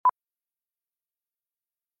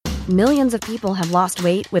Millions of people have lost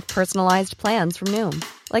weight with personalized plans from Noom.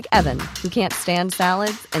 Like Evan, who can't stand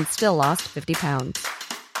salads and still lost 50 pounds.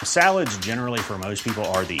 Salads generally for most people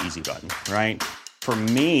are the easy button, right? For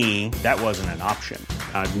me, that wasn't an option.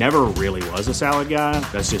 I never really was a salad guy.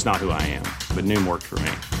 That's just not who I am. But Noom worked for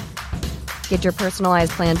me. Get your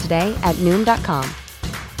personalized plan today at Noom.com.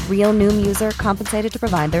 Real Noom user compensated to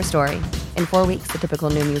provide their story. In 4 weeks, the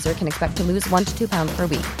typical Noom user can expect to lose 1 to 2 pounds per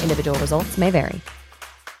week. Individual results may vary.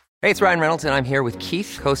 Hey, it's Ryan Reynolds, and I'm here with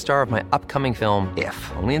Keith, co-star of my upcoming film, If,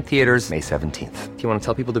 only in theaters May 17th. Do you want to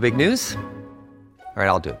tell people the big news? All right,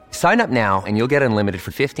 I'll do it. Sign up now and you'll get unlimited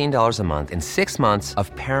for $15 a month and 6 months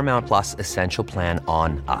of Paramount Plus Essential Plan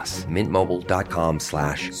on us.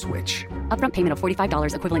 MintMobile.com/switch. Upfront payment of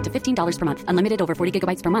 $45 equivalent to $15 per month. Unlimited over 40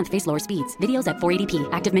 gigabytes per month. Face lower speeds. Videos at 480p.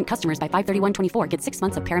 Active Mint customers by 531.24 get 6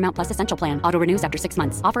 months of Paramount Plus Essential Plan. Auto renews after 6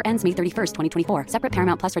 months. Offer ends May 31st, 2024. Separate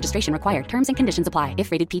Paramount Plus registration required. Terms and conditions apply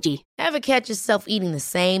if rated PG. Ever catch yourself eating the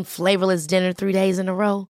same flavorless dinner 3 days in a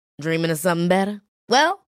row? Dreaming of something better?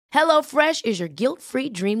 Well, HelloFresh is your guilt-free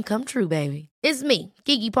dream come true, baby. It's me,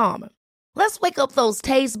 Keke Palmer. Let's wake up those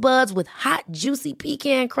taste buds with hot, juicy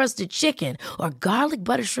pecan-crusted chicken or garlic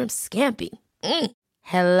butter shrimp scampi.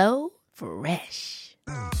 Hello Fresh.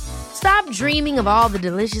 Stop dreaming of all the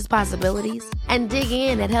delicious possibilities and dig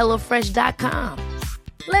in at HelloFresh.com.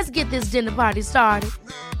 Let's get this dinner party started.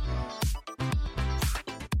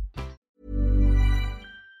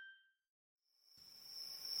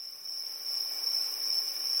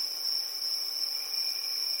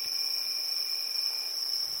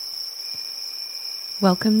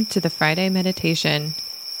 Welcome to the Friday meditation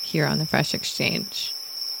here on the Fresh Exchange.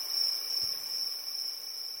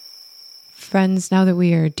 Friends, now that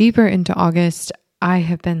we are deeper into August, I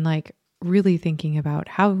have been really thinking about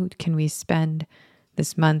how can we spend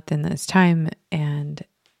this month and this time, and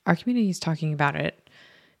our community is talking about it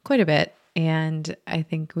quite a bit. And I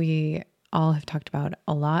think we all have talked about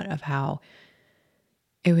a lot of how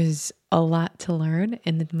it was a lot to learn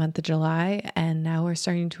in the month of July, and now we're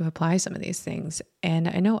starting to apply some of these things. And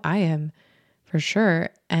I know I am for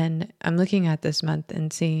sure. And I'm looking at this month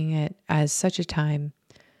and seeing it as such a time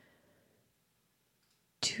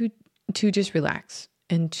to just relax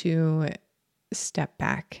and to step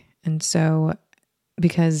back. And so,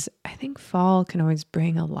 because I think fall can always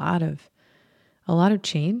bring a lot of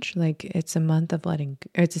change. It's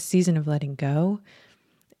it's a season of letting go,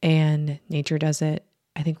 and nature does it.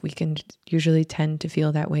 I think we can usually tend to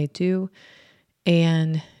feel that way too.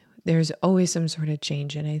 And there's always some sort of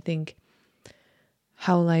change. And I think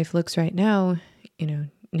how life looks right now,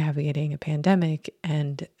 navigating a pandemic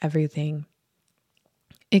and everything,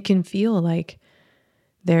 it can feel like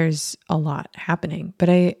there's a lot happening. But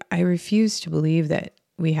I refuse to believe that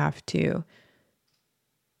we have to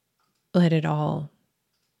let it all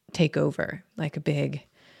take over like a big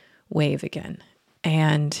wave again.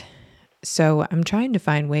 And so I'm trying to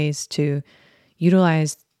find ways to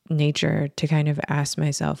utilize nature to kind of ask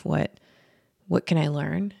myself, what can I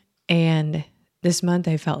learn? And this month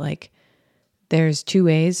I felt like there's 2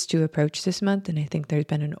 ways to approach this month. And I think there's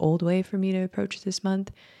been an old way for me to approach this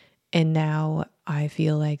month. And now I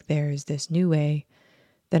feel like there's this new way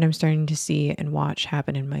that I'm starting to see and watch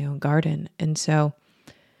happen in my own garden. And so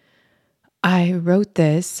I wrote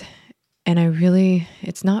this, and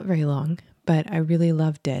it's not very long, but I really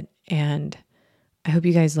loved it. And I hope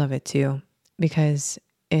you guys love it too, because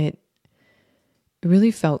it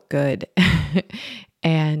really felt good.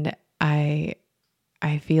 And I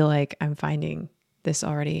feel like I'm finding this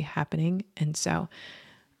already happening. And so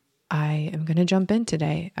I am going to jump in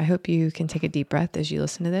today. I hope you can take a deep breath as you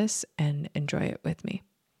listen to this and enjoy it with me.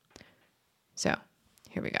 So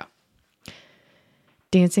here we go.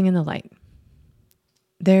 Dancing in the light.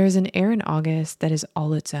 There's an air in August that is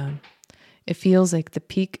all its own. It feels like the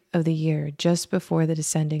peak of the year just before the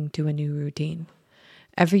descending to a new routine.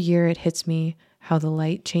 Every year it hits me how the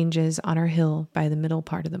light changes on our hill by the middle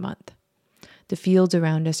part of the month. The fields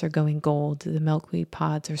around us are going gold. The milkweed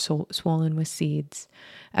pods are swollen with seeds.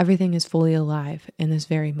 Everything is fully alive in this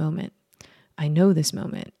very moment. I know this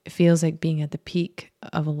moment. It feels like being at the peak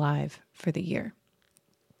of alive for the year.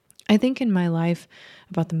 I think in my life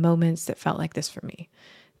about the moments that felt like this for me.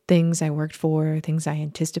 Things I worked for, things I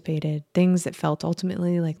anticipated, things that felt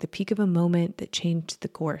ultimately like the peak of a moment that changed the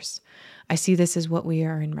course. I see this as what we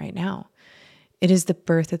are in right now. It is the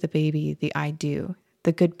birth of the baby, the I do,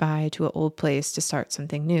 the goodbye to an old place to start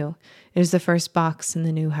something new. It is the first box in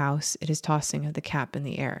the new house. It is tossing of the cap in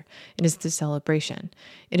the air. It is the celebration.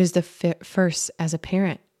 It is the first as a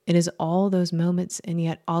parent. It is all those moments, and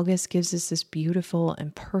yet August gives us this beautiful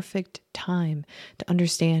and perfect time to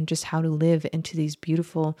understand just how to live into these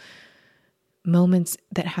beautiful moments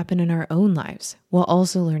that happen in our own lives, while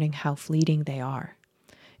also learning how fleeting they are.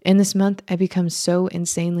 In this month, I become so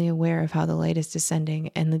insanely aware of how the light is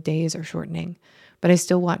descending and the days are shortening, but I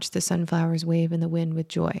still watch the sunflowers wave in the wind with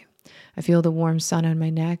joy. I feel the warm sun on my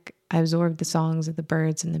neck. I absorb the songs of the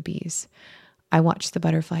birds and the bees. I watch the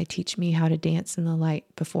butterfly teach me how to dance in the light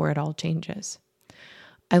before it all changes.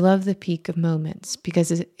 I love the peak of moments because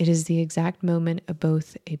it is the exact moment of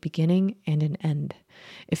both a beginning and an end.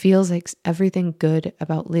 It feels like everything good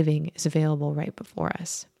about living is available right before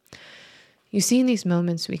us. You see, in these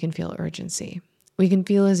moments, we can feel urgency. We can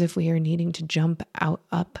feel as if we are needing to jump out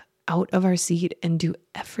of our seat and do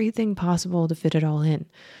everything possible to fit it all in.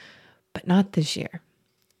 But not this year.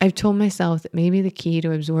 I've told myself that maybe the key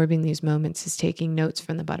to absorbing these moments is taking notes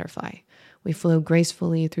from the butterfly. We flow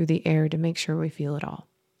gracefully through the air to make sure we feel it all.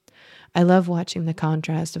 I love watching the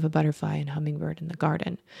contrast of a butterfly and hummingbird in the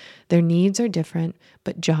garden. Their needs are different,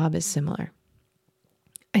 but job is similar.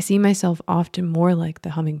 I see myself often more like the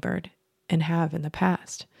hummingbird and have in the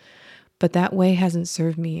past, but that way hasn't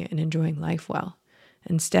served me in enjoying life well.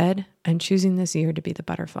 Instead, I'm choosing this year to be the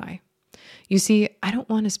butterfly. You see, I don't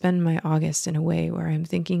want to spend my August in a way where I'm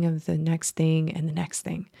thinking of the next thing and the next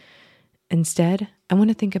thing. Instead, I want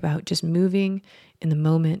to think about just moving in the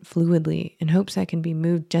moment fluidly in hopes I can be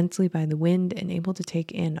moved gently by the wind and able to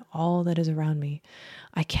take in all that is around me.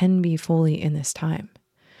 I can be fully in this time.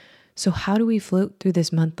 So how do we float through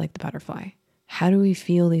this month like the butterfly? How do we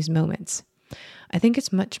feel these moments? I think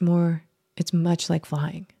it's much like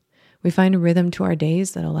flying. We find a rhythm to our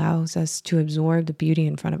days that allows us to absorb the beauty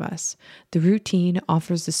in front of us. The routine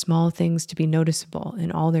offers the small things to be noticeable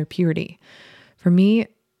in all their purity. For me,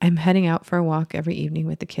 I'm heading out for a walk every evening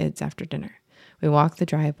with the kids after dinner. We walk the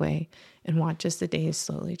driveway and watch as the days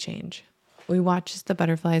slowly change. We watch as the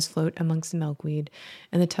butterflies float amongst the milkweed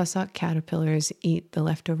and the tussock caterpillars eat the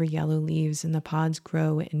leftover yellow leaves and the pods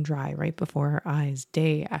grow and dry right before our eyes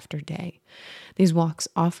day after day. These walks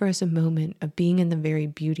offer us a moment of being in the very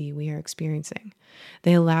beauty we are experiencing.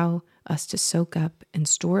 They allow us to soak up and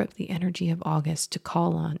store up the energy of August to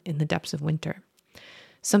call on in the depths of winter.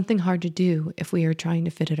 Something hard to do if we are trying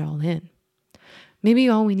to fit it all in. Maybe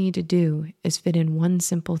all we need to do is fit in one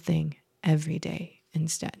simple thing every day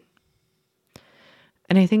instead.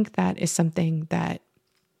 And I think that is something that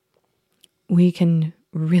we can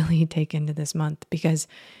really take into this month, because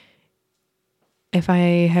if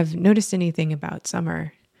I have noticed anything about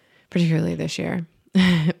summer, particularly this year,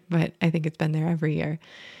 but I think it's been there every year,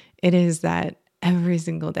 it is that every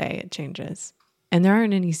single day it changes. And there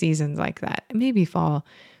aren't any seasons like that. Maybe fall,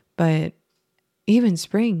 but even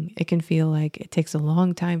spring, it can feel like it takes a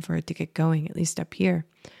long time for it to get going, at least up here.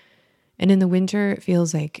 And in the winter, it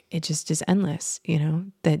feels like it just is endless,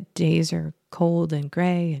 that days are cold and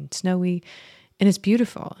gray and snowy, and it's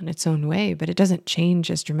beautiful in its own way, but it doesn't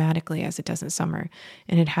change as dramatically as it does in summer,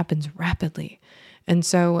 and it happens rapidly. And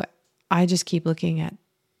so I just keep looking at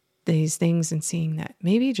these things and seeing that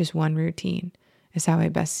maybe just one routine is how I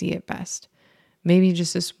best see it best. Maybe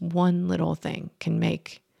just this one little thing can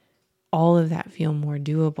make all of that feel more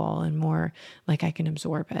doable and more like I can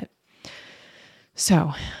absorb it.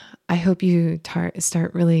 So I hope you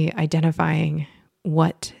start really identifying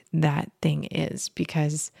what that thing is,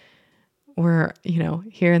 because we're,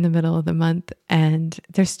 here in the middle of the month and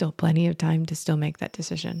there's still plenty of time to still make that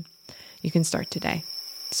decision. You can start today.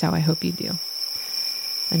 So I hope you do.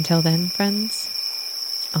 Until then, friends,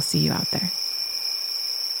 I'll see you out there.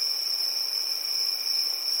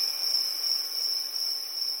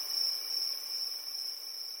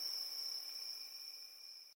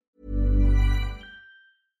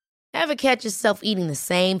 Ever catch yourself eating the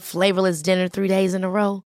same flavorless dinner 3 days in a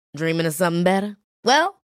row? Dreaming of something better?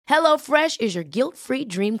 Well, HelloFresh is your guilt-free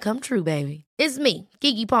dream come true, baby. It's me,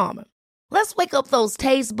 Keke Palmer. Let's wake up those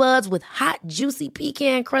taste buds with hot, juicy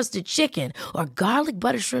pecan-crusted chicken or garlic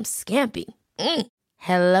butter shrimp scampi.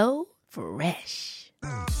 Hello Fresh.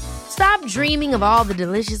 Stop dreaming of all the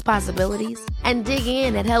delicious possibilities and dig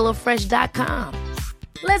in at HelloFresh.com.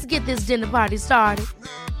 Let's get this dinner party started.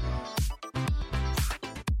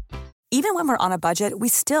 Even when we're on a budget, we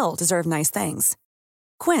still deserve nice things.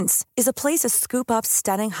 Quince is a place to scoop up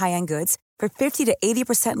stunning high-end goods for 50 to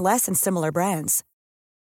 80% less than similar brands.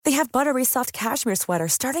 They have buttery soft cashmere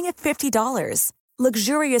sweaters starting at $50,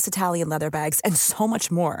 luxurious Italian leather bags, and so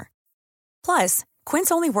much more. Plus,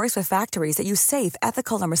 Quince only works with factories that use safe,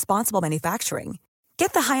 ethical, and responsible manufacturing.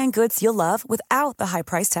 Get the high-end goods you'll love without the high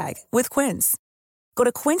price tag with Quince. Go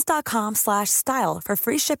to quince.com/style for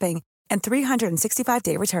free shipping and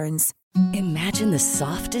 365-day returns. Imagine the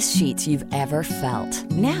softest sheets you've ever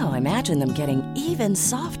felt. Now imagine them getting even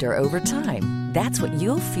softer over time. That's what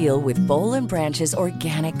you'll feel with Boll & Branch's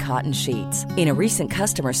organic cotton sheets. In a recent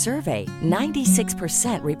customer survey,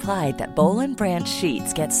 96% replied that Boll & Branch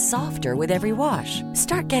sheets get softer with every wash.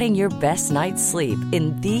 Start getting your best night's sleep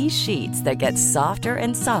in these sheets that get softer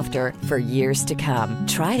and softer for years to come.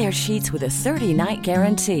 Try their sheets with a 30-night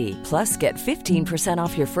guarantee. Plus, get 15%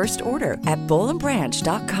 off your first order at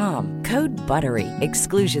bollandbranch.com. Code BUTTERY.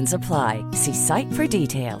 Exclusions apply. See site for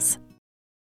details.